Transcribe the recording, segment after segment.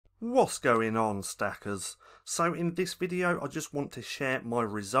What's going on, stackers? So in this video I just want to share my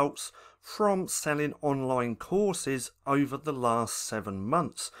results from selling online courses over the last 7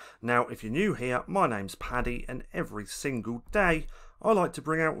 months. Now if you're new here, my name's Paddy and every single day I like to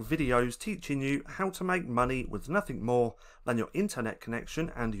bring out videos teaching you how to make money with nothing more than your internet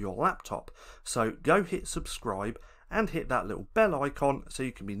connection and your laptop. So go hit subscribe and hit that little bell icon so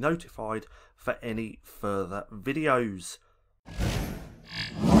you can be notified for any further videos.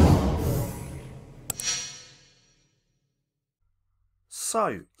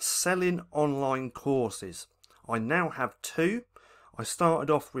 So, selling online courses. I now have 2. I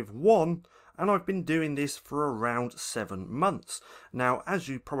started off with 1 and I've been doing this for around 7 months. Now, as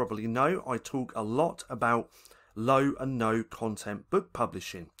you probably know, I talk a lot about low and no content book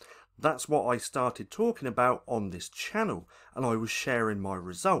publishing. That's what I started talking about on this channel, and I was sharing my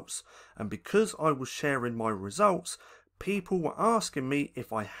results. And because I was sharing my results, people were asking me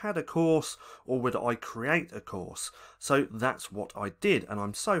if I had a course or would I create a course. So that's what I did, and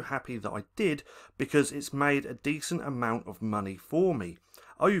I'm so happy that I did because it's made a decent amount of money for me.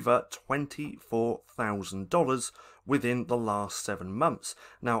 Over $24,000 within the last 7 months.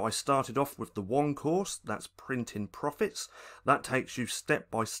 Now I started off with the 1 course, that's Printing Profits. That takes you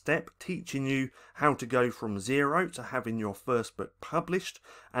step by step, teaching you how to go from 0 to having your first book published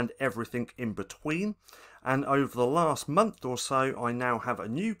and everything in between. And over the last month or so I now have a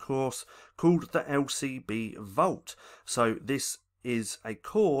new course called the LCB Vault. So this is a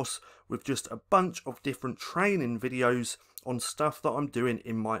course with just a bunch of different training videos on stuff that I'm doing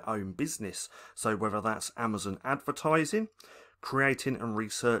in my own business. So whether that's Amazon advertising, creating and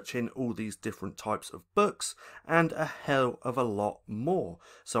researching all these different types of books, and a hell of a lot more.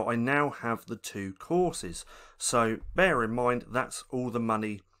 So I now have the 2 courses. So bear in mind that's all the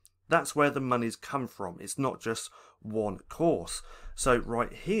money. That's where the money's come from. It's not just 1 course. So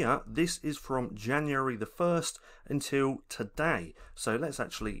right here, this is from January the 1st until today. So let's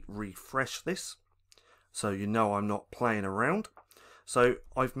actually refresh this, so you know I'm not playing around. So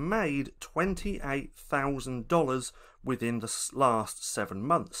I've made $28,000 within the last 7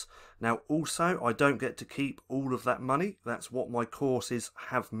 months. Now also, I don't get to keep all of that money. That's what my courses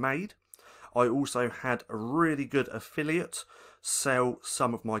have made. I also had a really good affiliate sell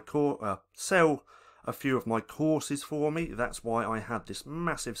a few of my courses for me. That's why I had this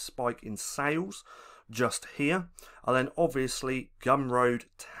massive spike in sales just here. And then obviously Gumroad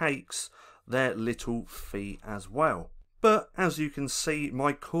takes their little fee as well. But as you can see,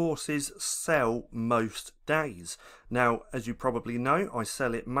 my courses sell most days. Now, as you probably know, I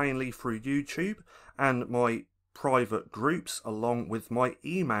sell it mainly through YouTube and my private groups along with my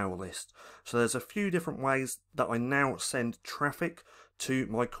email list. So there's a few different ways that I now send traffic to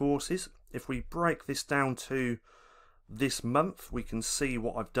my courses. If we break this down to this month, we can see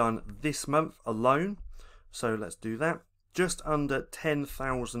what I've done this month alone. So let's do that. Just under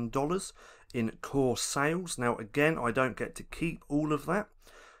 $10,000 in course sales. Now again, I don't get to keep all of that.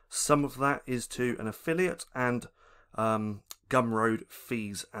 Some of that is to an affiliate and Gumroad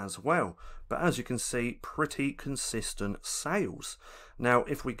fees as well. But as you can see, pretty consistent sales. Now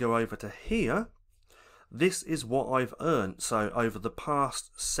if we go over to here, this is what I've earned. So over the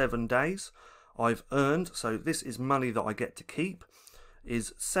past 7 days I've earned, so this is money that I get to keep,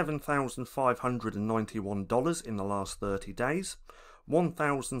 is $7,591 in the last 30 days,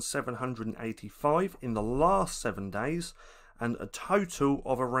 $1,785 in the last 7 days, and a total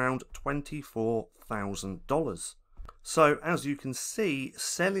of around $24,000. So as you can see,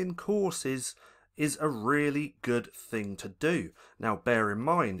 selling courses is a really good thing to do. Now bear in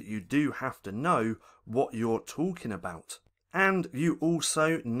mind, you do have to know what you're talking about. And you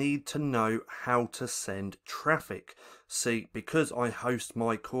also need to know how to send traffic. See, because I host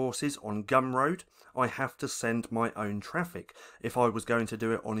my courses on Gumroad, I have to send my own traffic. If I was going to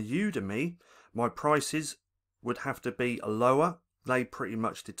do it on Udemy, my prices would have to be lower. They pretty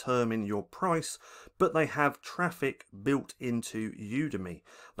much determine your price, but they have traffic built into Udemy.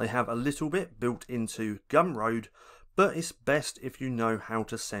 They have a little bit built into Gumroad, but it's best if you know how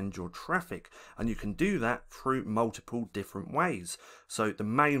to send your traffic, and you can do that through multiple different ways. So the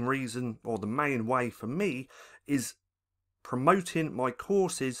main reason, or the main way for me, is promoting my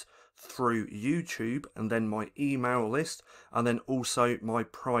courses through YouTube and then my email list, and then also my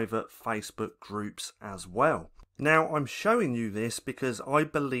private Facebook groups as well. Now I'm showing you this because I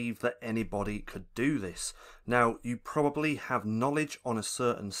believe that anybody could do this. Now you probably have knowledge on a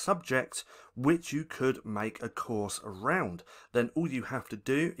certain subject which you could make a course around. Then all you have to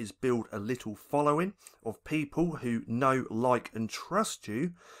do is build a little following of people who know, like and trust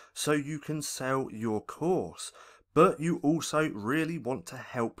you so you can sell your course. but you also really want to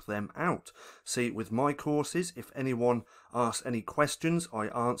help them out. See, with my courses, if anyone asks any questions, I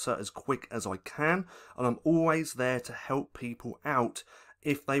answer as quick as I can, and I'm always there to help people out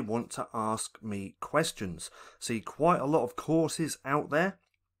if they want to ask me questions. See, quite a lot of courses out there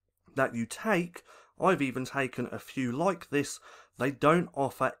that you take, I've even taken a few like this, they don't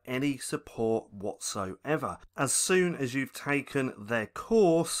offer any support whatsoever. As soon as you've taken their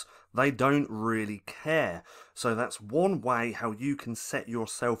course, they don't really care. So that's one way how you can set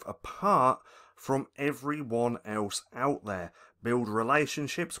yourself apart from everyone else out there. Build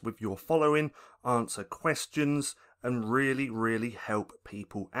relationships with your following, answer questions, and really help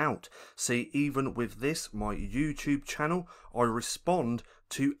people out. See, even with this, my YouTube channel, I respond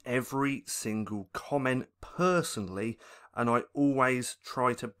to every single comment personally, and I always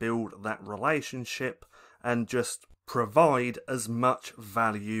try to build that relationship and just provide as much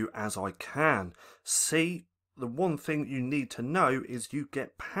value as I can. See, the one thing you need to know is you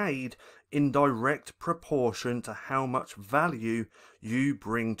get paid in direct proportion to how much value you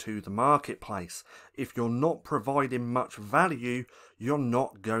bring to the marketplace. If you're not providing much value, you're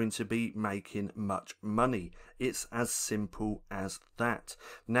not going to be making much money. It's as simple as that.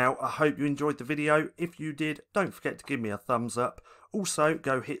 Now, I hope you enjoyed the video. If you did, don't forget to give me a thumbs up. Also,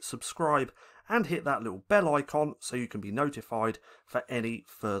 go hit subscribe and hit that little bell icon so you can be notified for any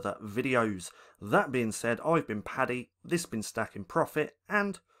further videos. That being said, I've been Paddy, this has been Stacking Profit,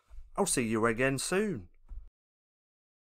 and I'll see you again soon.